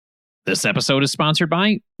This episode is sponsored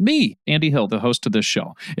by me, Andy Hill, the host of this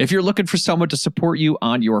show. If you're looking for someone to support you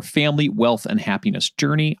on your family, wealth, and happiness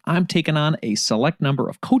journey, I'm taking on a select number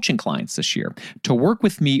of coaching clients this year. To work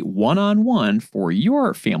with me one-on-one for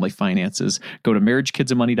your family finances, go to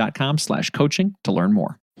marriagekidsandmoney.com/coaching to learn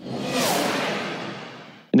more. And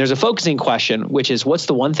there's a focusing question, which is, what's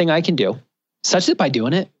the one thing I can do such that by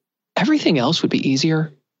doing it, everything else would be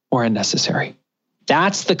easier or unnecessary?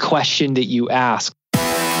 That's the question that you ask.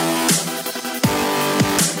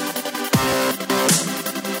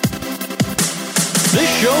 This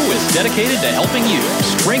show is dedicated to helping you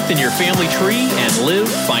strengthen your family tree and live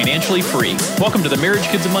financially free. Welcome to the Marriage,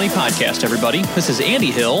 Kids, and Money podcast, everybody. This is Andy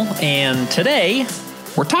Hill, and today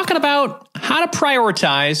we're talking about how to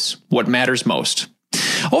prioritize what matters most.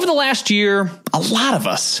 Over the last year, a lot of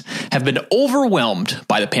us have been overwhelmed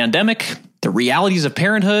by the pandemic, the realities of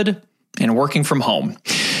parenthood, and working from home.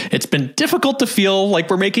 It's been difficult to feel like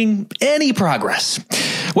we're making any progress.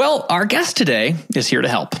 Well, our guest today is here to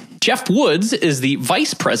help. Geoff Woods is the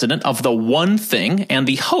vice president of The One Thing and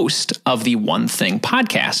the host of the One Thing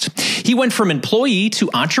podcast. He went from employee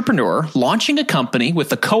to entrepreneur, launching a company with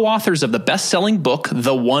the co-authors of the best-selling book,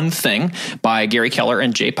 The One Thing, by Gary Keller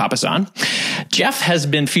and Jay Papasan. Geoff has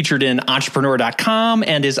been featured in entrepreneur.com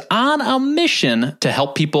and is on a mission to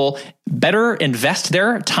help people better invest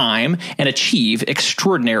their time and achieve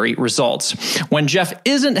extraordinary results. When Geoff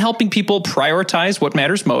isn't helping people prioritize what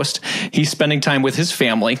matters most, he's spending time with his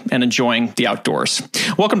family and enjoying the outdoors.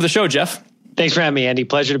 Welcome to the show, Geoff. Thanks for having me, Andy.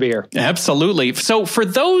 Pleasure to be here. Absolutely. So for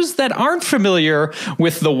those that aren't familiar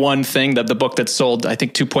with The One Thing, the book that sold, I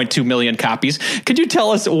think, 2.2 million copies, could you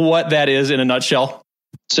tell us what that is in a nutshell?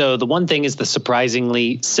 So The One Thing is the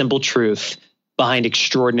surprisingly simple truth behind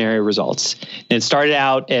extraordinary results. And it started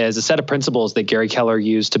out as a set of principles that Gary Keller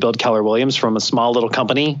used to build Keller Williams from a small little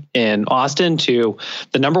company in Austin to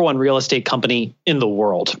the number one real estate company in the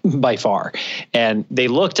world by far. And they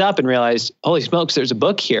looked up and realized, holy smokes, there's a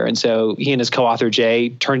book here. And so he and his co-author Jay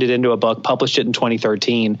turned it into a book, published it in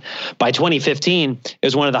 2013. By 2015, it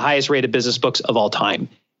was one of the highest rated business books of all time.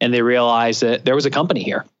 And they realized that there was a company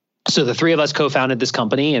here. So the three of us co-founded this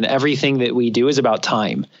company, and everything that we do is about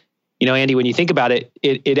time. You know, Andy, when you think about it,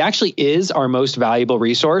 it actually is our most valuable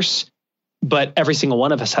resource, but every single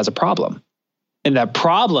one of us has a problem. And that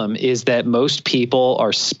problem is that most people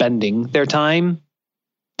are spending their time,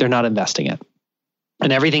 they're not investing it.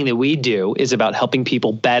 And everything that we do is about helping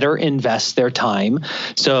people better invest their time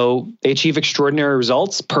so they achieve extraordinary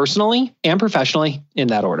results personally and professionally in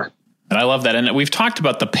that order. And I love that. And we've talked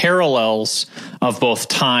about the parallels of both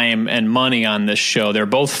time and money on this show. They're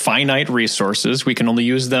both finite resources. We can only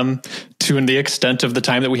use them to the extent of the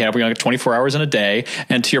time that we have. We only have 24 hours in a day.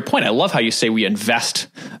 And to your point, I love how you say we invest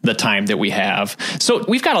the time that we have. So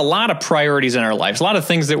we've got a lot of priorities in our lives, a lot of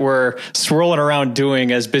things that we're swirling around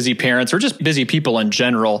doing as busy parents or just busy people in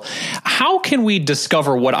general. How can we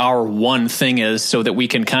discover what our one thing is so that we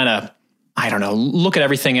can kind of, look at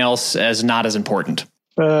everything else as not as important?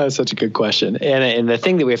 Such a good question. And the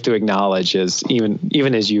thing that we have to acknowledge is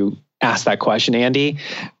even as you asked that question, Andy,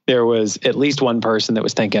 there was at least one person that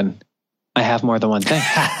was thinking, I have more than one thing,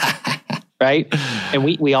 right? And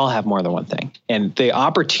we all have more than one thing. And the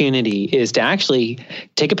opportunity is to actually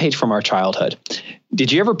take a page from our childhood.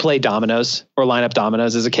 Did you ever play dominoes or line up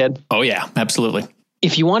dominoes as a kid? Oh, yeah, absolutely.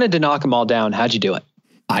 If you wanted to knock them all down, how'd you do it?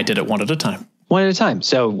 I did it one at a time. One at a time.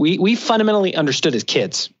 So we fundamentally understood as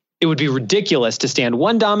kids, it would be ridiculous to stand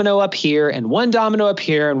one domino up here and one domino up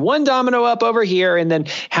here and one domino up over here and then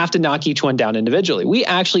have to knock each one down individually. We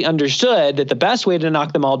actually understood that the best way to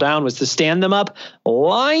knock them all down was to stand them up,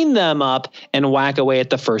 line them up, and whack away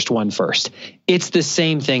at the first one first. It's the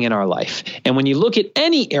same thing in our life. And when you look at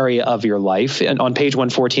any area of your life, and on page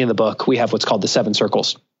 114 of the book, we have what's called the 7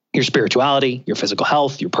 circles. Your spirituality, your physical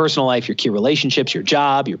health, your personal life, your key relationships, your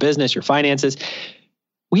job, your business, your finances.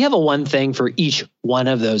 We have a one thing for each one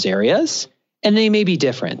of those areas, and they may be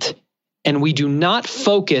different. And we do not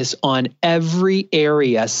focus on every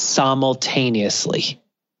area simultaneously.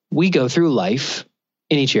 We go through life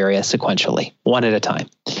in each area sequentially, one at a time.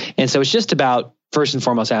 And so it's just about, first and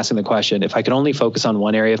foremost, asking the question, if I could only focus on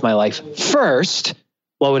one area of my life first,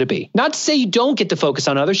 what would it be? Not to say you don't get to focus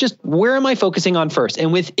on others, just where am I focusing on first?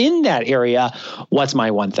 And within that area, what's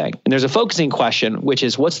my one thing? And there's a focusing question, which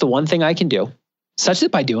is, what's the one thing I can do such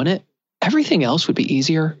that by doing it, everything else would be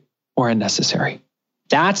easier or unnecessary?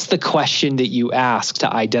 That's the question that you ask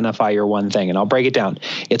to identify your one thing. And I'll break it down.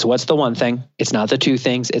 It's what's the one thing? It's not the two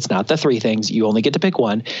things. It's not the three things. You only get to pick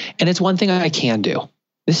one. And it's one thing I can do.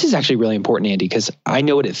 This is actually really important, Andy, because I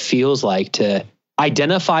know what it feels like to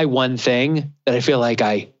identify one thing that I feel like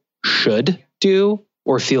I should do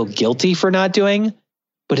or feel guilty for not doing,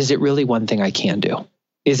 but is it really one thing I can do?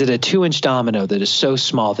 Is it a 2-inch domino that is so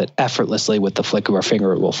small that effortlessly with the flick of a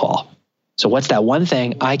finger it will fall? So what's that one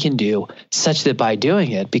thing I can do such that by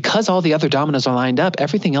doing it, because all the other dominoes are lined up,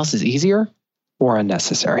 everything else is easier or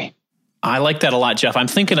unnecessary? I like that a lot, Geoff. I'm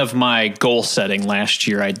thinking of my goal setting last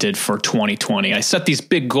year I did for 2020. I set these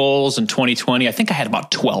big goals in 2020. I think I had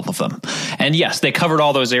about 12 of them. And yes, they covered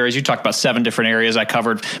all those areas. You talked about 7 different areas. I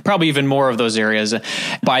covered probably even more of those areas.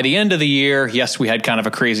 By the end of the year, yes, we had kind of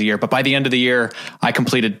a crazy year, but by the end of the year, I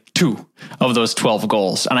completed 2 of those 12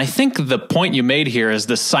 goals. And I think the point you made here is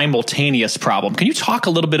the simultaneous problem. Can you talk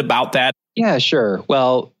a little bit about that? Yeah, sure.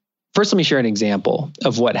 Well, first, let me share an example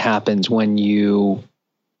of what happens when you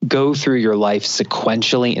go through your life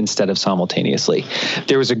sequentially instead of simultaneously.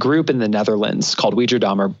 There was a group in the Netherlands called Ouija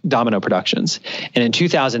Domino Productions. And in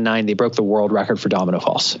 2009, they broke the world record for domino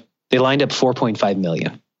falls. They lined up 4.5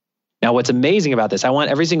 million. Now, what's amazing about this, I want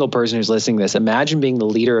every single person who's listening to this, imagine being the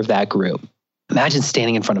leader of that group. Imagine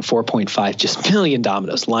standing in front of 4.5 just million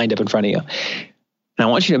dominoes lined up in front of you. And I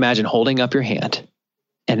want you to imagine holding up your hand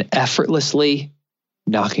and effortlessly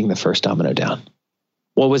knocking the first domino down.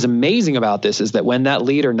 What was amazing about this is that when that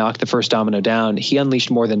leader knocked the first domino down, he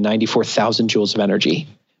unleashed more than 94,000 joules of energy,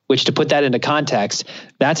 which, to put that into context,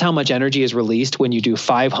 that's how much energy is released when you do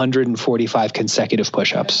 545 consecutive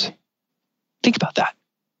push-ups. Think about that.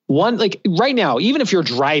 Right now, even if you're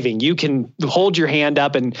driving, you can hold your hand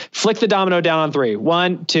up and flick the domino down on 3.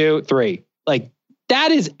 1, 2, 3.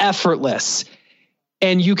 That is effortless.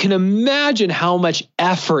 And you can imagine how much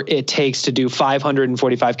effort it takes to do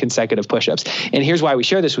 545 consecutive push-ups. And here's why we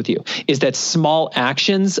share this with you, is that small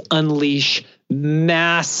actions unleash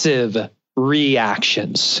massive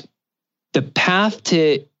reactions. The path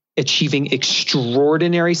to achieving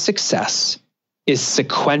extraordinary success is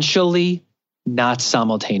sequentially, not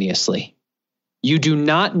simultaneously. You do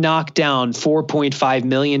not knock down 4.5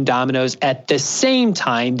 million dominoes at the same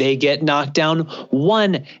time. They get knocked down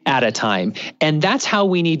one at a time. And that's how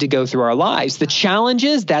we need to go through our lives. The challenge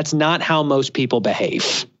is that's not how most people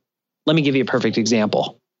behave. Let me give you a perfect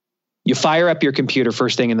example. You fire up your computer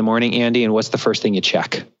first thing in the morning, Andy, and what's the first thing you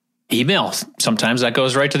check? Email. Sometimes that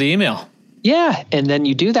goes right to the email. Yeah. And then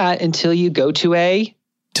you do that until you go to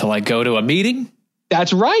Till I go to a meeting?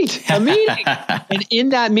 That's right, a meeting. And in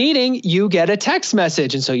that meeting, you get a text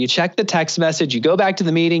message. And so you check the text message, you go back to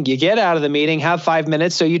the meeting, you get out of the meeting, have 5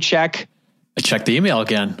 minutes. So you check. I check the email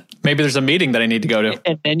again. Maybe there's a meeting that I need to go to.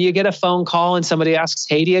 And then you get a phone call and somebody asks,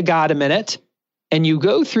 hey, do you got a minute? And you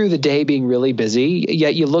go through the day being really busy,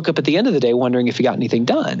 yet you look up at the end of the day wondering if you got anything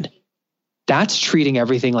done. That's treating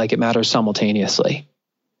everything like it matters simultaneously.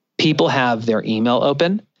 People have their email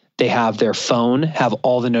open. They have their phone, have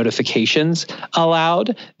all the notifications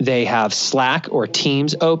allowed. They have Slack or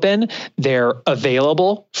Teams open. They're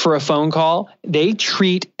available for a phone call. They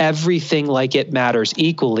treat everything like it matters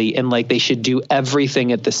equally and like they should do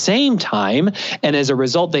everything at the same time. And as a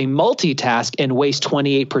result, they multitask and waste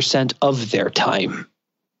 28% of their time.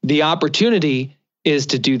 The opportunity is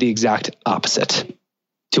to do the exact opposite,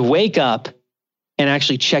 to wake up and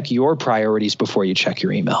actually check your priorities before you check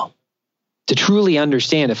your email. To truly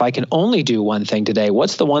understand, if I can only do one thing today,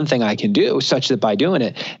 what's the one thing I can do such that by doing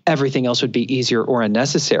it, everything else would be easier or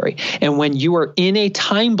unnecessary. And when you are in a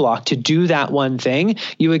time block to do that one thing,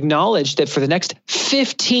 you acknowledge that for the next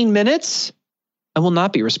 15 minutes, I will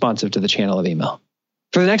not be responsive to the channel of email.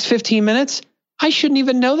 For the next 15 minutes, I shouldn't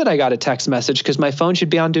even know that I got a text message because my phone should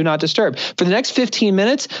be on Do Not Disturb. For the next 15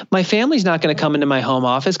 minutes, my family's not going to come into my home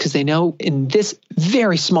office because they know in this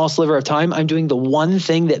very small sliver of time, I'm doing the one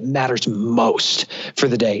thing that matters most for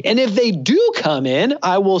the day. And if they do come in,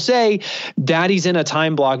 I will say, Daddy's in a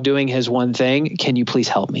time block doing his one thing. Can you please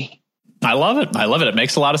help me? I love it. I love it. It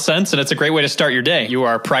makes a lot of sense. And it's a great way to start your day. You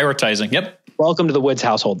are prioritizing. Yep. Welcome to the Woods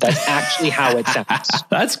household. That's actually how it sounds.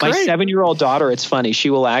 That's great. My 7-year-old daughter, it's funny.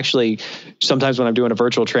 She will actually, sometimes when I'm doing a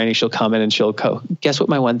virtual training, she'll come in and she'll go, guess what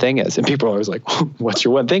my one thing is? And people are always like, what's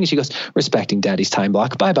your one thing? And she goes, respecting Daddy's time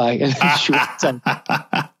block. Bye-bye. And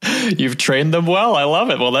You've trained them well. I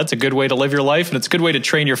love it. Well, that's a good way to live your life. And it's a good way to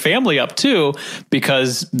train your family up too,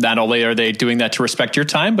 because not only are they doing that to respect your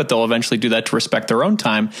time, but they'll eventually do that to respect their own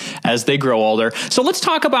time as they grow older. So let's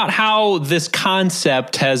talk about how this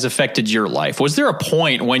concept has affected your life. Was there a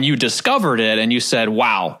point when you discovered it and you said,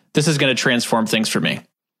 wow, this is going to transform things for me?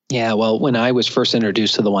 Yeah, well, when I was first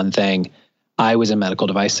introduced to the one thing, I was in medical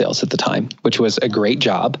device sales at the time, which was a great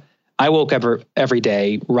job. I woke up every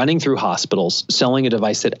day running through hospitals, selling a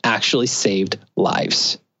device that actually saved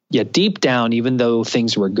lives. Yet deep down, even though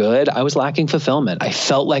things were good, I was lacking fulfillment. I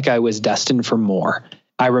felt like I was destined for more.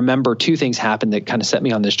 I remember two things happened that kind of set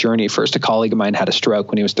me on this journey. First, a colleague of mine had a stroke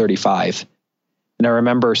when he was 35. And I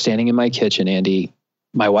remember standing in my kitchen, Andy.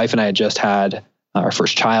 My wife and I had just had our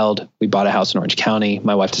first child. We bought a house in Orange County.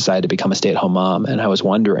 My wife decided to become a stay-at-home mom. And I was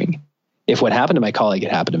wondering if what happened to my colleague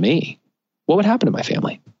had happened to me, what would happen to my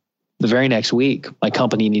family? The very next week, my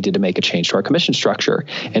company needed to make a change to our commission structure.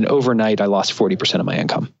 And overnight, I lost 40% of my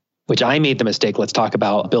income, which I made the mistake. Let's talk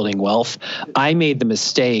about building wealth. I made the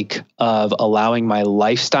mistake of allowing my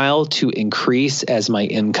lifestyle to increase as my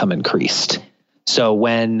income increased. So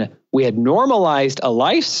when we had normalized a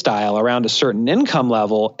lifestyle around a certain income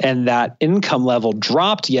level and that income level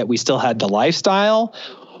dropped, yet we still had the lifestyle,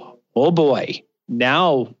 oh boy,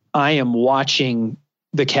 now I am watching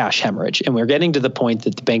the cash hemorrhage. And we're getting to the point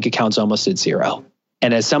that the bank account's almost at zero.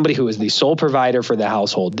 And as somebody who is the sole provider for the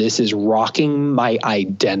household, this is rocking my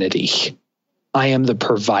identity. I am the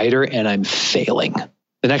provider and I'm failing.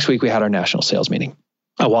 The next week we had our national sales meeting.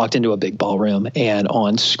 I walked into a big ballroom and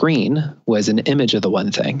on screen was an image of the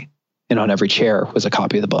one thing. And on every chair was a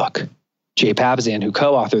copy of the book. Jay Papasan, who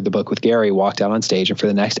co-authored the book with Gary, walked out on stage, and for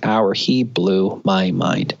the next hour, he blew my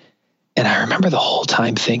mind. And I remember the whole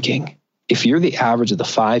time thinking, if you're the average of the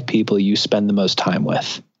 5 people you spend the most time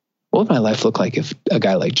with, what would my life look like if a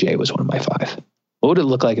guy like Jay was one of my 5? What would it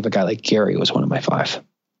look like if a guy like Gary was one of my 5?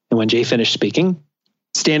 And when Jay finished speaking,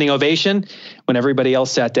 standing ovation, when everybody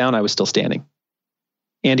else sat down, I was still standing.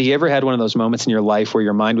 Andy, you ever had one of those moments in your life where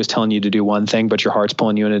your mind was telling you to do one thing, but your heart's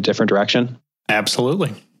pulling you in a different direction?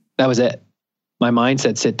 Absolutely. That was it. My mind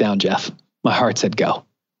said, sit down, Geoff. My heart said, go.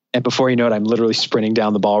 And before you know it, I'm literally sprinting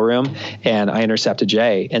down the ballroom and I intercepted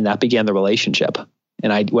Jay, and that began the relationship.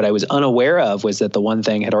 And what I was unaware of was that the one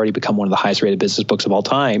thing had already become one of the highest rated business books of all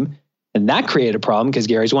time. And that created a problem because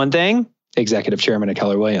Gary's one thing, executive chairman at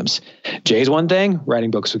Keller Williams. Jay's one thing,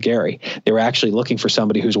 writing books with Gary. They were actually looking for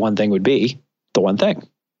somebody whose one thing would be the one thing.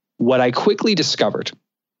 What I quickly discovered,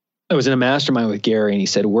 I was in a mastermind with Gary and he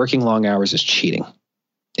said, working long hours is cheating.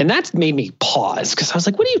 And that made me pause because I was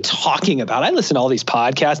like, what are you talking about? I listen to all these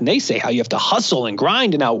podcasts and they say how you have to hustle and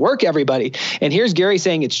grind and outwork everybody. And here's Gary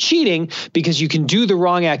saying it's cheating because you can do the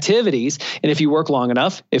wrong activities. And if you work long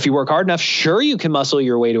enough, if you work hard enough, sure, you can muscle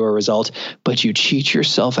your way to a result, but you cheat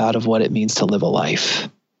yourself out of what it means to live a life.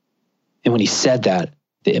 And when he said that,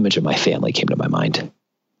 the image of my family came to my mind.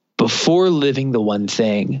 Before living the one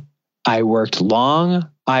thing, I worked long,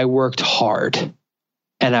 I worked hard.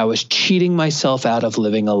 And I was cheating myself out of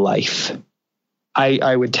living a life.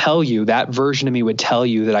 I would tell you, that version of me would tell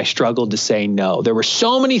you that I struggled to say no. There were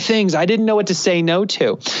so many things I didn't know what to say no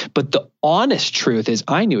to. But the honest truth is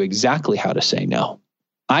I knew exactly how to say no.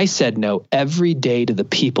 I said no every day to the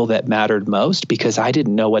people that mattered most because I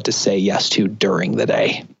didn't know what to say yes to during the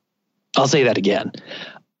day. I'll say that again.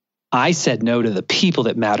 I said no to the people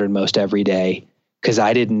that mattered most every day because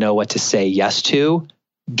I didn't know what to say yes to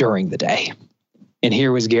during the day. And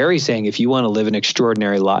here was Gary saying, if you want to live an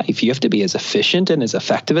extraordinary life, you have to be as efficient and as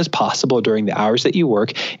effective as possible during the hours that you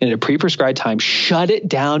work. And at a pre-prescribed time, shut it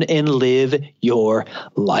down and live your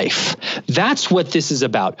life. That's what this is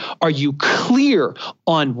about. Are you clear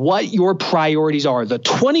on what your priorities are? The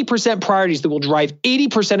 20% priorities that will drive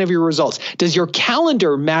 80% of your results. Does your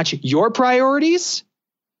calendar match your priorities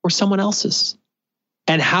or someone else's?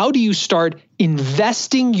 And how do you start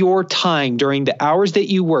investing your time during the hours that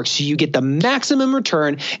you work so you get the maximum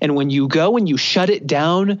return? And when you go and you shut it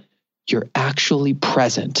down, you're actually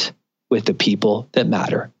present with the people that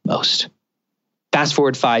matter most. Fast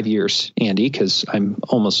forward 5 years, Andy, because I'm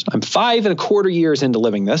 5.25 years into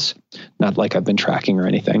living this. Not like I've been tracking or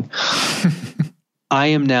anything. I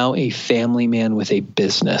am now a family man with a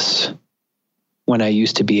business when I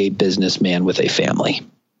used to be a businessman with a family.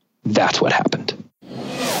 That's what happened.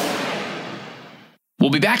 We'll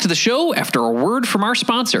be back to the show after a word from our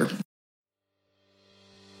sponsor.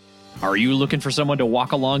 Are you looking for someone to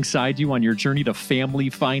walk alongside you on your journey to family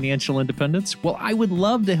financial independence? Well, I would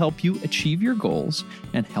love to help you achieve your goals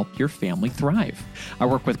and help your family thrive. I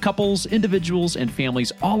work with couples, individuals, and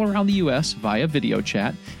families all around the U.S. via video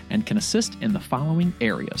chat and can assist in the following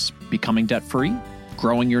areas: becoming debt-free,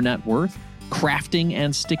 growing your net worth, crafting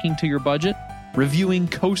and sticking to your budget, reviewing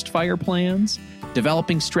Coast Fire plans,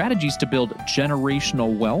 developing strategies to build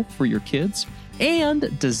generational wealth for your kids,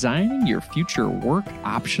 and designing your future work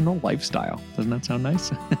optional lifestyle. Doesn't that sound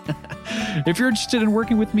nice? If you're interested in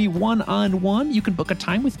working with me one-on-one, you can book a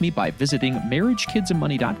time with me by visiting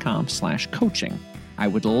marriagekidsandmoney.com/coaching. I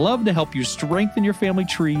would love to help you strengthen your family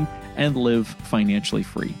tree and live financially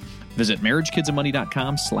free. Visit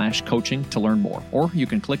marriagekidsandmoney.com/coaching to learn more, or you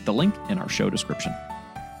can click the link in our show description.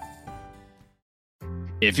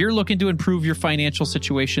 If you're looking to improve your financial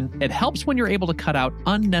situation, it helps when you're able to cut out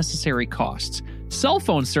unnecessary costs. Cell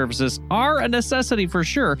phone services are a necessity for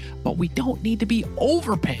sure, but we don't need to be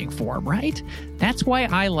overpaying for them, right? That's why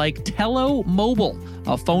I like Tello Mobile,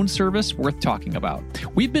 a phone service worth talking about.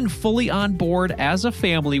 We've been fully on board as a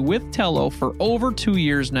family with Tello for over 2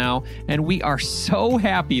 years now, and we are so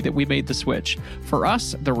happy that we made the switch. For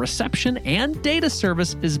us, the reception and data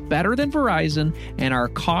service is better than Verizon, and our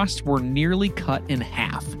costs were nearly cut in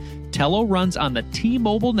half. Tello runs on the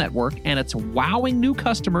T-Mobile network, and it's wowing new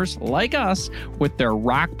customers like us with their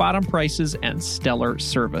rock-bottom prices and stellar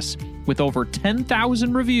service. With over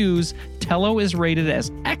 10,000 reviews, Tello is rated as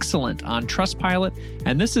excellent on Trustpilot,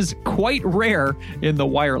 and this is quite rare in the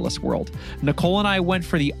wireless world. Nicole and I went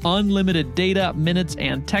for the unlimited data, minutes,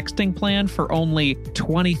 and texting plan for only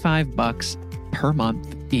 $25 per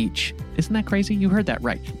month each. Isn't that crazy? You heard that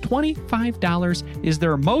right. $25 is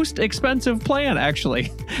their most expensive plan,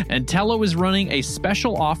 actually. And Tello is running a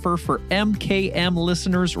special offer for MKM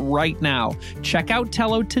listeners right now. Check out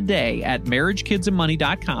Tello today at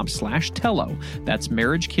marriagekidsandmoney.com/Tello. That's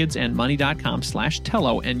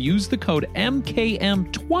marriagekidsandmoney.com/Tello and use the code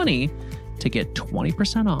MKM20 to get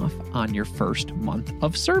 20% off on your first month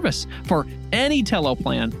of service for any Tello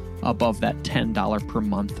plan above that $10 per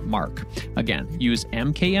month mark. Again, use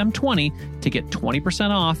MKM20 to get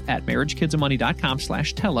 20% off at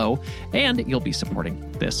marriagekidsandmoney.com/Tello, and you'll be supporting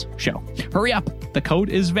this show. Hurry up. The code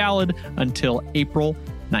is valid until April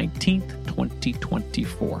 19th,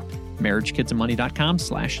 2024.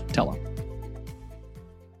 marriagekidsandmoney.com/Tello.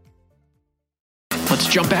 Let's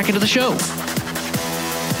jump back into the show.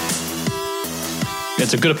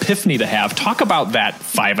 It's a good epiphany to have. Talk about that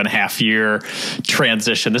 5.5 year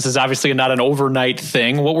transition. This is obviously not an overnight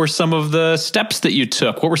thing. What were some of the steps that you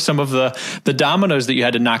took? What were some of the dominoes that you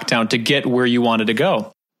had to knock down to get where you wanted to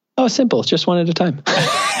go? Oh, simple. Just one at a time.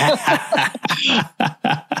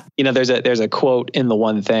 There's a quote in The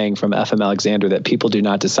One Thing from F.M. Alexander that people do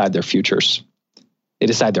not decide their futures. They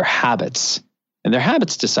decide their habits, and their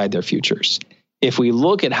habits decide their futures. If we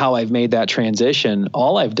look at how I've made that transition,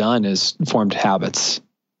 all I've done is formed habits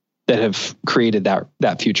that have created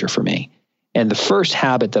that future for me. And the first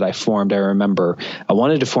habit that I formed, I remember, I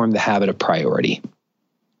wanted to form the habit of priority.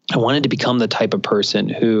 I wanted to become the type of person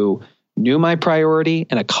who knew my priority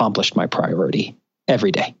and accomplished my priority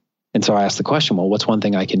every day. And so I asked the question, well, what's one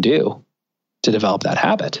thing I can do to develop that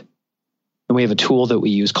habit? And we have a tool that we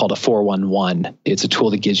use called a 411. It's a tool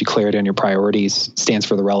that gives you clarity on your priorities. It stands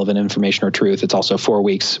for the relevant information or truth. It's also 4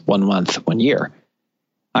 weeks, 1 month, 1 year.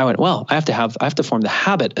 I went, well, I have to form the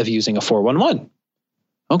habit of using a 411.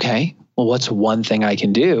 Okay, well, what's one thing I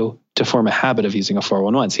can do to form a habit of using a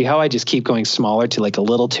 411? See how I just keep going smaller to like a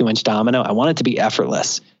little 2-inch domino? I want it to be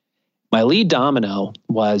effortless. My lead domino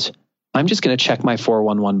was, I'm just going to check my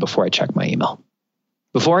 411 before I check my email.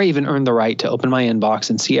 Before I even earn the right to open my inbox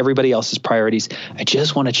and see everybody else's priorities, I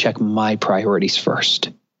just want to check my priorities first.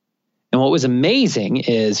 And what was amazing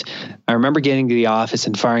is I remember getting to the office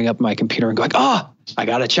and firing up my computer and going, I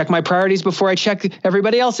got to check my priorities before I check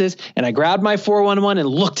everybody else's. And I grabbed my 411 and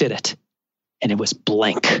looked at it, and it was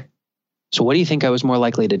blank. So what do you think I was more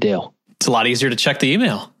likely to do? It's a lot easier to check the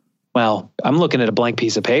email. Well, I'm looking at a blank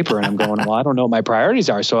piece of paper and I'm going, well, I don't know what my priorities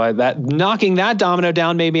are. So knocking that domino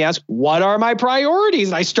down made me ask, what are my priorities?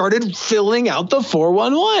 And I started filling out the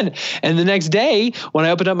 411. And the next day, when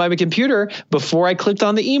I opened up my computer, before I clicked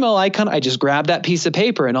on the email icon, I just grabbed that piece of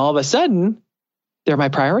paper, and all of a sudden, there my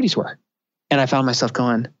priorities were. And I found myself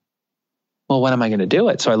going, well, when am I going to do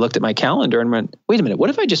it? So I looked at my calendar and went, wait a minute, what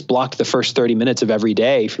if I just blocked the first 30 minutes of every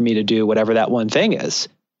day for me to do whatever that one thing is?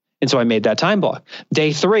 And so I made that time block.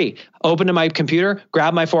 Day 3, opened to my computer,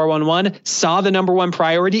 grabbed my 411, saw the number one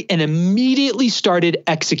priority, and immediately started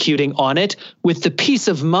executing on it with the peace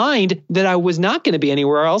of mind that I was not going to be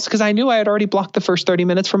anywhere else because I knew I had already blocked the first 30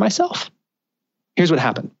 minutes for myself. Here's what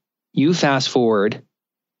happened. You fast forward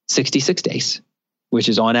 66 days, which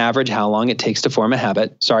is on average how long it takes to form a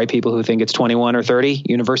habit. Sorry, people who think it's 21 or 30.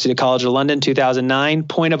 University College of London, 2009.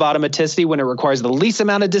 Point of automaticity when it requires the least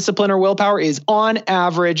amount of discipline or willpower is on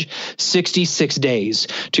average 66 days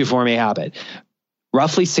to form a habit.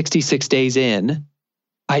 Roughly 66 days in,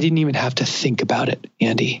 I didn't even have to think about it,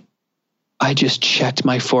 Andy. I just checked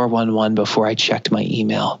my 411 before I checked my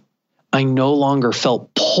email. I no longer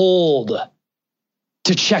felt pulled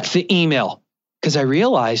to check the email, because I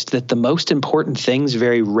realized that the most important things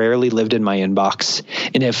very rarely lived in my inbox.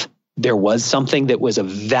 And if there was something that was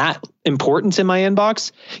of that importance in my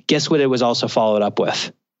inbox, guess what it was also followed up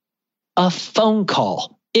with? A phone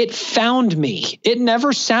call. It found me. It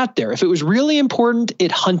never sat there. If it was really important,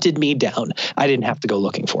 it hunted me down. I didn't have to go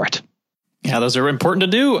looking for it. Yeah, those are important to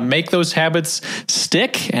do. Make those habits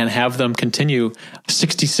stick and have them continue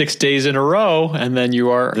 66 days in a row, and then you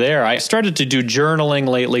are there. I started to do journaling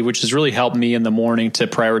lately, which has really helped me in the morning to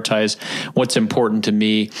prioritize what's important to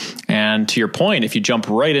me. And to your point, if you jump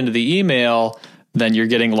right into the email, then you're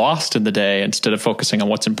getting lost in the day instead of focusing on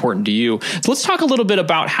what's important to you. So let's talk a little bit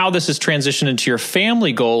about how this has transitioned into your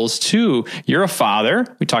family goals too. You're a father.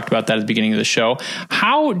 We talked about that at the beginning of the show.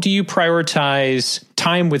 How do you prioritize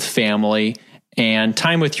time with family and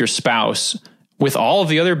time with your spouse with all of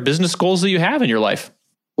the other business goals that you have in your life?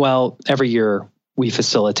 Well, every year we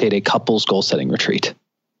facilitate a couples goal setting retreat,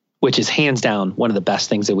 which is hands down one of the best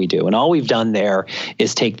things that we do. And all we've done there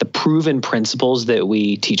is take the proven principles that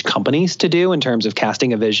we teach companies to do in terms of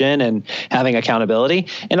casting a vision and having accountability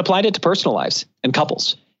and applied it to personal lives and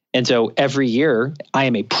couples. And so every year I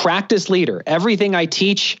am a practice leader. Everything I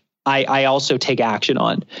teach, I also take action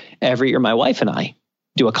on. Every year my wife and I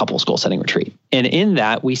do a couples goal setting retreat. And in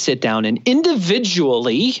that we sit down and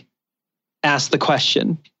individually ask the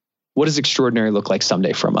question, what does extraordinary look like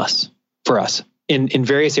someday for us? In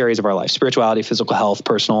various areas of our life: spirituality, physical health,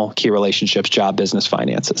 personal, key relationships, job, business,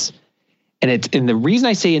 finances. And the reason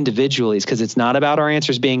I say individually is because it's not about our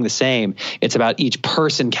answers being the same. It's about each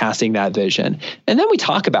person casting that vision. And then we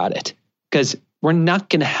talk about it because we're not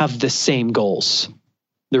going to have the same goals.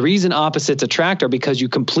 The reason opposites attract are because you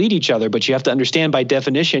complete each other, but you have to understand by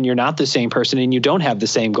definition, you're not the same person and you don't have the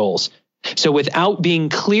same goals. So without being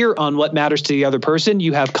clear on what matters to the other person,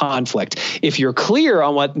 you have conflict. If you're clear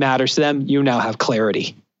on what matters to them, you now have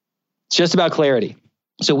clarity. It's just about clarity.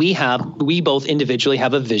 So we both individually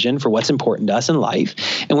have a vision for what's important to us in life.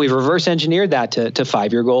 And we've reverse engineered that to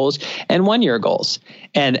 5-year goals and 1-year goals.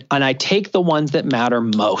 And I take the ones that matter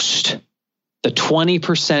most, the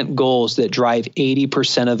 20% goals that drive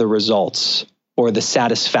 80% of the results or the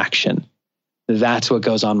satisfaction. That's what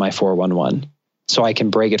goes on my 411. So I can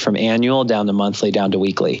break it from annual down to monthly, down to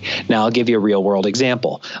weekly. Now I'll give you a real world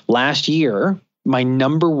example. Last year, my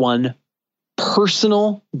number one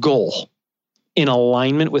personal goal in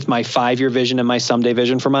alignment with my 5-year vision and my someday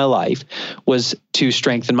vision for my life was to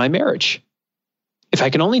strengthen my marriage. If I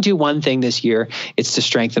can only do one thing this year, it's to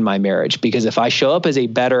strengthen my marriage. Because if I show up as a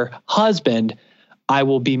better husband, I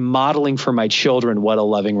will be modeling for my children what a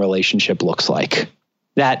loving relationship looks like.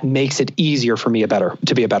 That makes it easier for me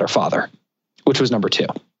to be a better father, which was number 2.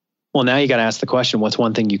 Well, now you got to ask the question, what's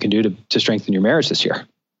one thing you can do to strengthen your marriage this year?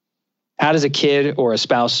 How does a kid or a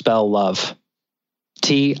spouse spell love?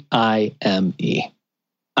 Time.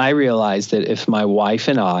 I realized that if my wife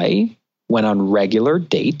and I went on regular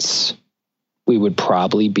dates, we would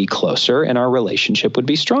probably be closer and our relationship would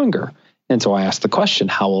be stronger. And so I asked the question,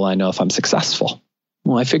 how will I know if I'm successful?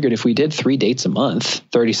 Well, I figured if we did 3 dates a month,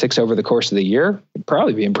 36 over the course of the year, we'd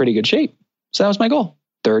probably be in pretty good shape. So that was my goal,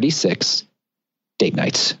 36 date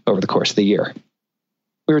nights over the course of the year.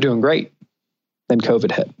 We were doing great. Then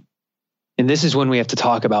COVID hit. And this is when we have to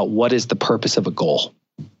talk about what is the purpose of a goal.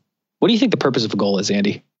 What do you think the purpose of a goal is,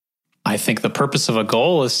 Andy? I think the purpose of a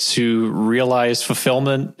goal is to realize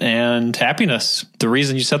fulfillment and happiness. The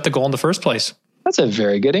reason you set the goal in the first place. That's a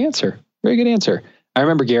very good answer. Very good answer. I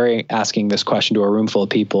remember Gary asking this question to a room full of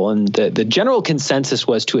people, and the general consensus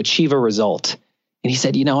was to achieve a result. And he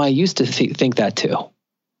said, I used to think that too.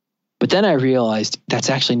 But then I realized that's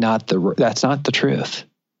actually that's not the truth.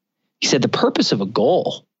 He said the purpose of a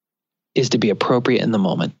goal is to be appropriate in the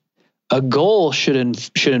moment. A goal should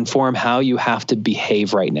inform how you have to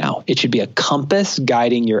behave right now. It should be a compass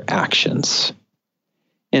guiding your actions.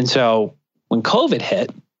 And so when COVID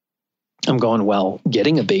hit, I'm going, well,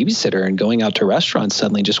 getting a babysitter and going out to restaurants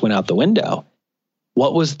suddenly just went out the window.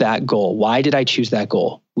 What was that goal? Why did I choose that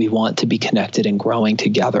goal? We want to be connected and growing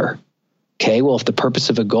together. Okay, well, if the purpose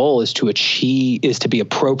of a goal is to be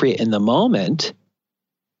appropriate in the moment,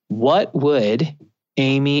 what would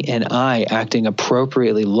Amy and I acting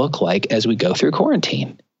appropriately look like as we go through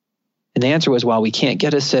quarantine? And the answer was, while we can't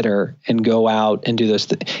get a sitter and go out and do this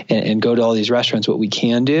and go to all these restaurants, what we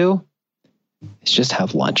can do is just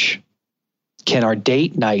have lunch. Can our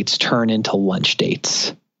date nights turn into lunch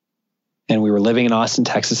dates? And we were living in Austin,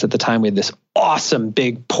 Texas at the time. We had this awesome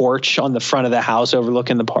big porch on the front of the house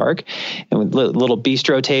overlooking the park and with a little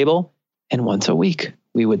bistro table. And once a week,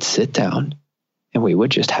 we would sit down and we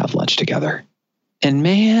would just have lunch together. And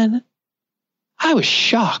man, I was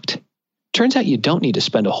shocked. Turns out you don't need to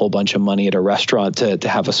spend a whole bunch of money at a restaurant to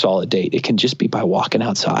have a solid date. It can just be by walking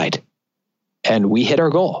outside. And we hit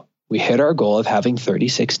our goal. We hit our goal of having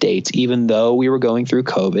 36 dates, even though we were going through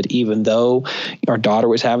COVID, even though our daughter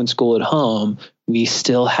was having school at home, we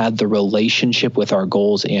still had the relationship with our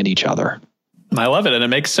goals and each other. I love it. And it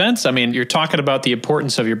makes sense. I mean, you're talking about the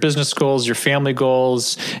importance of your business goals, your family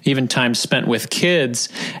goals, even time spent with kids.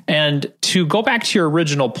 And to go back to your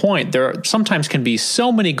original point, there sometimes can be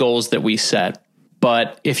so many goals that we set.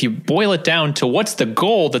 But if you boil it down to what's the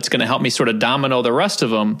goal that's going to help me sort of domino the rest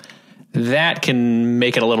of them, that can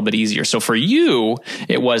make it a little bit easier. So for you,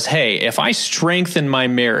 it was, hey, if I strengthen my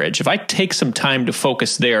marriage, if I take some time to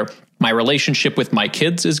focus there, my relationship with my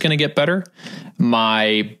kids is going to get better.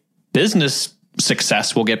 My business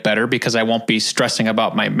success will get better because I won't be stressing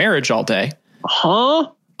about my marriage all day.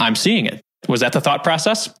 I'm seeing it. Was that the thought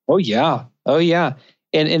process? Oh, yeah.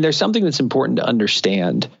 And there's something that's important to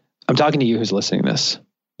understand. I'm talking to you who's listening to this.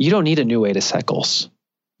 You don't need a new way to set goals.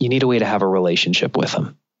 You need a way to have a relationship with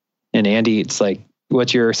them. And Andy, it's like,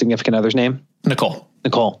 what's your significant other's name? Nicole.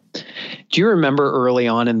 Do you remember early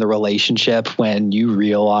on in the relationship when you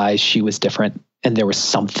realized she was different and there was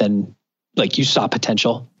something like you saw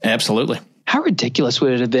potential? Absolutely. How ridiculous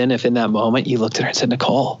would it have been if in that moment you looked at her and said,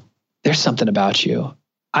 Nicole, there's something about you.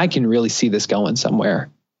 I can really see this going somewhere.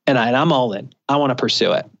 And I'm all in. I want to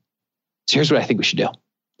pursue it. So here's what I think we should do.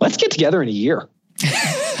 Let's get together in a year.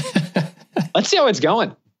 Let's see how it's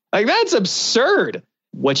going. Like, that's absurd.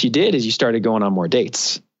 What you did is you started going on more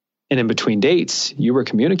dates. And in between dates, you were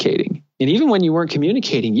communicating. And even when you weren't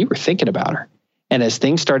communicating, you were thinking about her. And as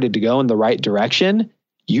things started to go in the right direction,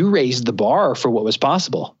 you raised the bar for what was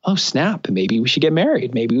possible. Oh, snap. Maybe we should get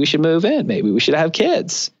married. Maybe we should move in. Maybe we should have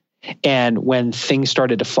kids. And when things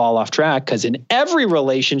started to fall off track, because in every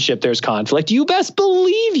relationship there's conflict, you best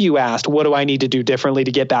believe you asked, what do I need to do differently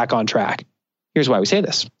to get back on track? Here's why we say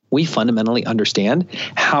this. We fundamentally understand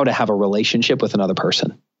how to have a relationship with another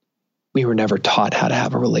person. We were never taught how to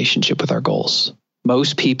have a relationship with our goals.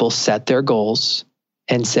 Most people set their goals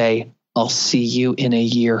and say, I'll see you in a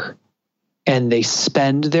year. And they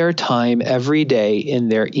spend their time every day in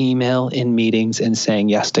their email, in meetings, and saying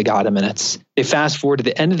yes to God in minutes. They fast forward to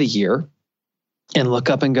the end of the year and look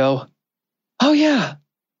up and go, oh yeah,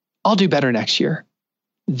 I'll do better next year.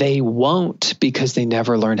 They won't, because they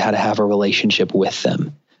never learned how to have a relationship with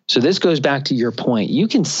them. So this goes back to your point. You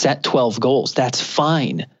can set 12 goals. That's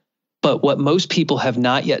fine. But what most people have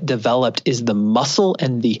not yet developed is the muscle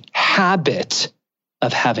and the habit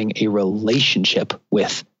of having a relationship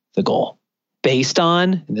with the goal. Based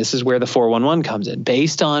on, and this is where the 411 comes in,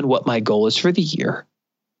 based on what my goal is for the year,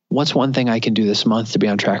 what's one thing I can do this month to be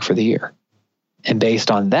on track for the year? And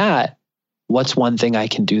based on that, what's one thing I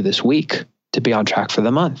can do this week to be on track for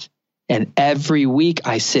the month? And every week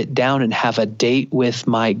I sit down and have a date with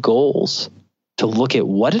my goals to look at,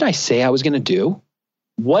 what did I say I was going to do?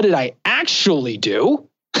 What did I actually do?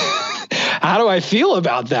 How do I feel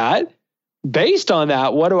about that? Based on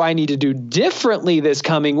that, what do I need to do differently this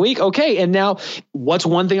coming week? Okay, and now what's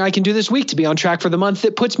one thing I can do this week to be on track for the month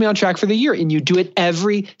that puts me on track for the year? And you do it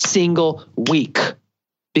every single week.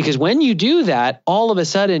 Because when you do that, all of a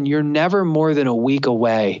sudden, you're never more than a week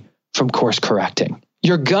away from course correcting.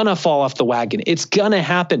 You're going to fall off the wagon. It's going to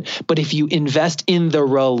happen. But if you invest in the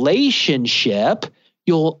relationship,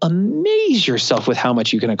 you'll amaze yourself with how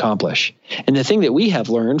much you can accomplish. And the thing that we have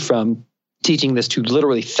learned from teaching this to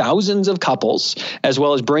literally thousands of couples, as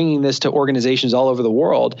well as bringing this to organizations all over the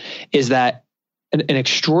world, is that an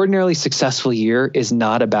extraordinarily successful year is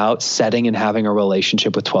not about setting and having a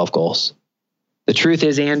relationship with 12 goals. The truth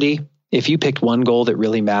is, Andy, if you picked one goal that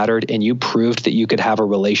really mattered and you proved that you could have a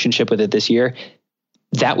relationship with it this year,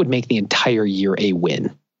 that would make the entire year a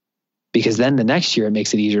win. Because then the next year, it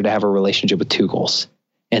makes it easier to have a relationship with 2 goals.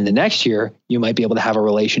 And the next year, you might be able to have a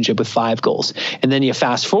relationship with 5 goals. And then you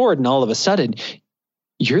fast forward and all of a sudden,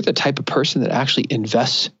 you're the type of person that actually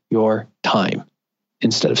invests your time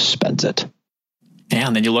instead of spends it. Yeah,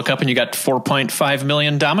 and then you look up and you got 4.5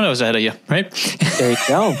 million dominoes ahead of you, right? There you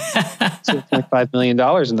go. $2.5 million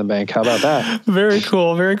in the bank. How about that? Very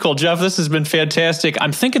cool. Very cool. Geoff, this has been fantastic.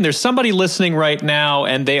 I'm thinking there's somebody listening right now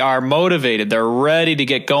and they are motivated. They're ready to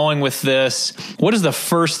get going with this. What is the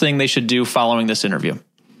first thing they should do following this interview?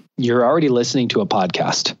 You're already listening to a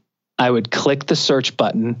podcast. I would click the search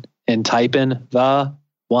button and type in the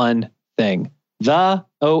one thing, the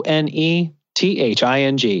ONETHING.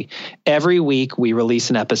 Every week we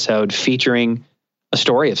release an episode featuring a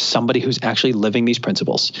story of somebody who's actually living these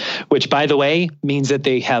principles, which, by the way, means that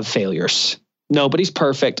they have failures. Nobody's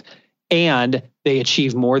perfect, and they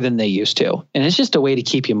achieve more than they used to. And it's just a way to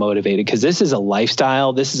keep you motivated, because this is a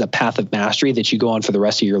lifestyle. This is a path of mastery that you go on for the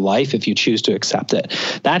rest of your life if you choose to accept it.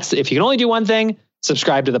 That's, if you can only do one thing,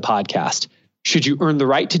 subscribe to the podcast. Should you earn the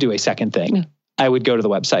right to do a second thing, I would go to the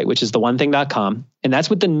website, which is theonething.com. And that's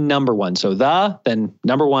with the number one. So then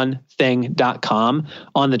number one thing.com.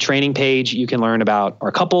 On the training page, you can learn about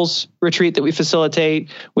our couples retreat that we facilitate.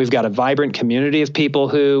 We've got a vibrant community of people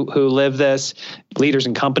who live this, leaders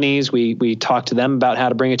and companies. We talk to them about how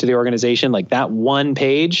to bring it to the organization. Like that one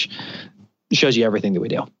page shows you everything that we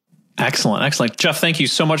do. Excellent. Excellent. Geoff, thank you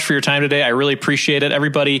so much for your time today. I really appreciate it.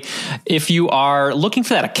 Everybody, if you are looking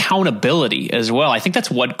for that accountability as well, I think that's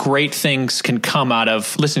what great things can come out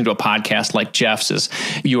of listening to a podcast like Geoff's is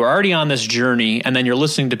you are already on this journey and then you're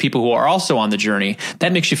listening to people who are also on the journey.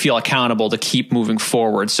 That makes you feel accountable to keep moving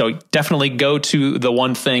forward. So definitely go to The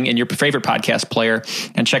One Thing in your favorite podcast player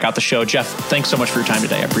and check out the show. Geoff, thanks so much for your time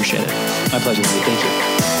today. I appreciate it. My pleasure, Andy. Thank you.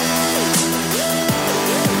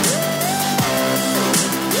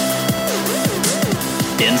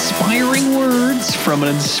 Inspiring words from an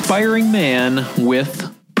inspiring man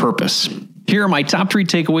with purpose. Here are my top 3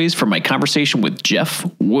 takeaways from my conversation with Geoff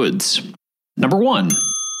Woods. Number 1,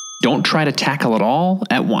 don't try to tackle it all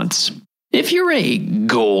at once. If you're a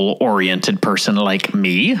goal-oriented person like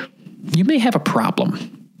me, you may have a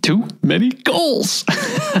problem. Too many goals.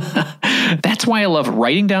 That's why I love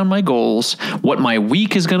writing down my goals, what my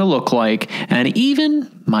week is going to look like, and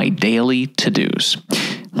even my daily to-dos.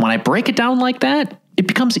 When I break it down like that, it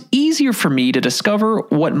becomes easier for me to discover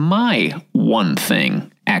what my one thing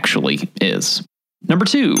actually is. Number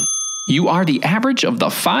 2, you are the average of the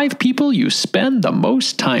 5 people you spend the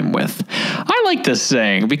most time with. I like this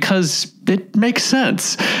saying because it makes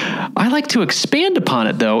sense. I like to expand upon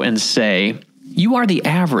it though and say, you are the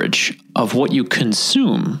average of what you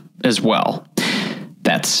consume as well.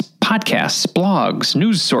 That's podcasts, blogs,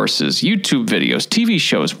 news sources, YouTube videos, TV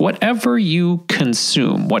shows, whatever you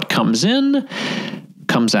consume. What comes in,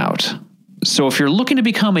 comes out. So if you're looking to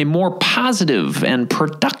become a more positive and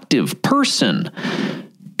productive person,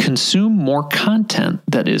 consume more content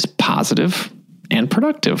that is positive and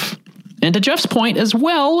productive. And to Geoff's point as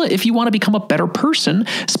well, if you want to become a better person,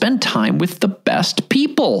 spend time with the best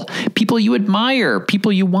people, people you admire,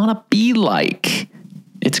 people you want to be like.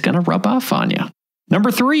 It's going to rub off on you.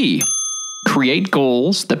 Number 3, create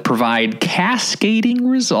goals that provide cascading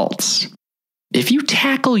results. If you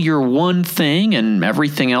tackle your one thing and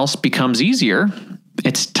everything else becomes easier,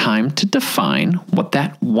 it's time to define what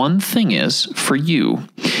that one thing is for you.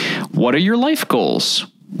 What are your life goals?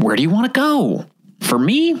 Where do you want to go? For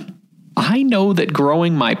me, I know that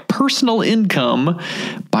growing my personal income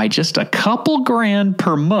by just a couple grand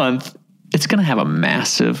per month, it's going to have a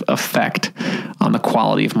massive effect on the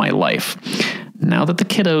quality of my life. Now that the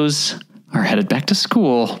kiddos are headed back to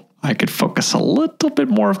school, I could focus a little bit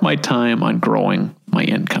more of my time on growing my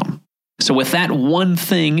income. So with that one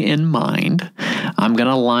thing in mind, I'm going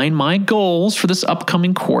to align my goals for this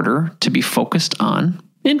upcoming quarter to be focused on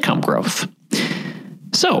income growth.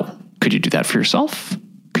 So could you do that for yourself?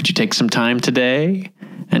 Could you take some time today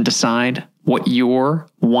and decide what your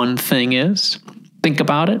one thing is? Think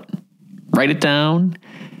about it, write it down,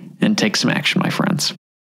 and take some action, my friends.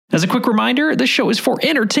 As a quick reminder, this show is for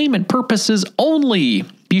entertainment purposes only.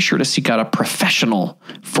 Be sure to seek out a professional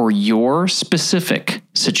for your specific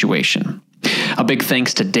situation. A big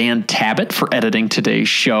thanks to Dan Tabbitt for editing today's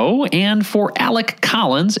show, and for Alec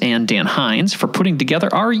Collins and Dan Hines for putting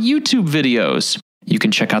together our YouTube videos. You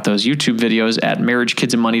can check out those YouTube videos at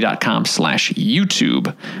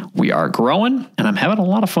marriagekidsandmoney.com/YouTube. We are growing, and I'm having a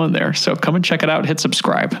lot of fun there, so come and check it out. Hit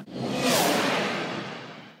subscribe.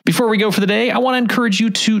 Before we go for the day, I want to encourage you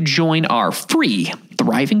to join our free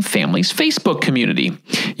Thriving Families Facebook community.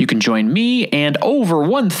 You can join me and over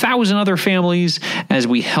 1,000 other families as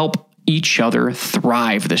we help each other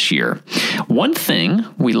thrive this year. One thing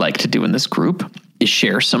we like to do in this group is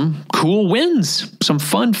share some cool wins, some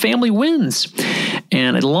fun family wins.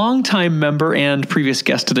 And a longtime member and previous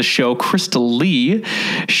guest to the show, Crystal Lee,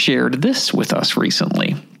 shared this with us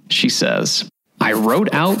recently. She says, I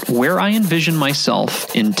wrote out where I envision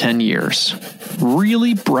myself in 10 years.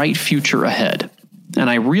 Really bright future ahead. And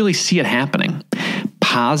I really see it happening.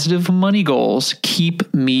 Positive money goals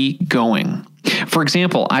keep me going. For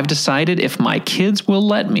example, I've decided if my kids will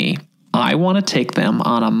let me, I want to take them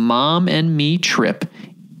on a mom and me trip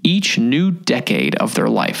each new decade of their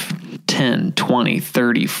life. 10, 20,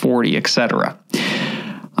 30, 40, etc.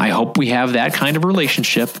 I hope we have that kind of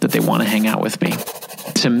relationship that they want to hang out with me.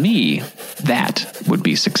 To me, that would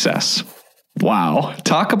be success. Wow.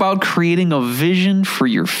 Talk about creating a vision for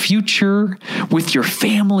your future with your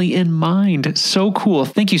family in mind. So cool.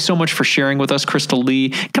 Thank you so much for sharing with us, Crystal Lee.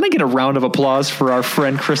 Can I get a round of applause for our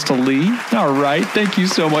friend, Crystal Lee? All right. Thank you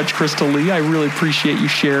so much, Crystal Lee. I really appreciate you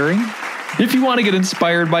sharing. If you want to get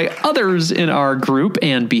inspired by others in our group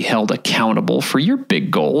and be held accountable for your big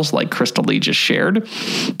goals like Crystal Lee just shared,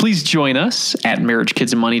 please join us at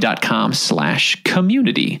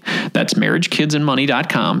marriagekidsandmoney.com/community. That's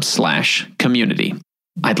marriagekidsandmoney.com/community.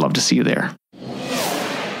 I'd love to see you there.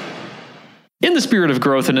 In the spirit of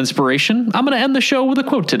growth and inspiration, I'm going to end the show with a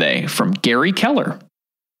quote today from Gary Keller.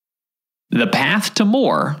 The path to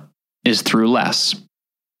more is through less.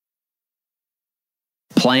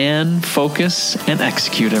 Plan, focus, and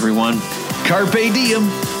execute, everyone. Carpe diem.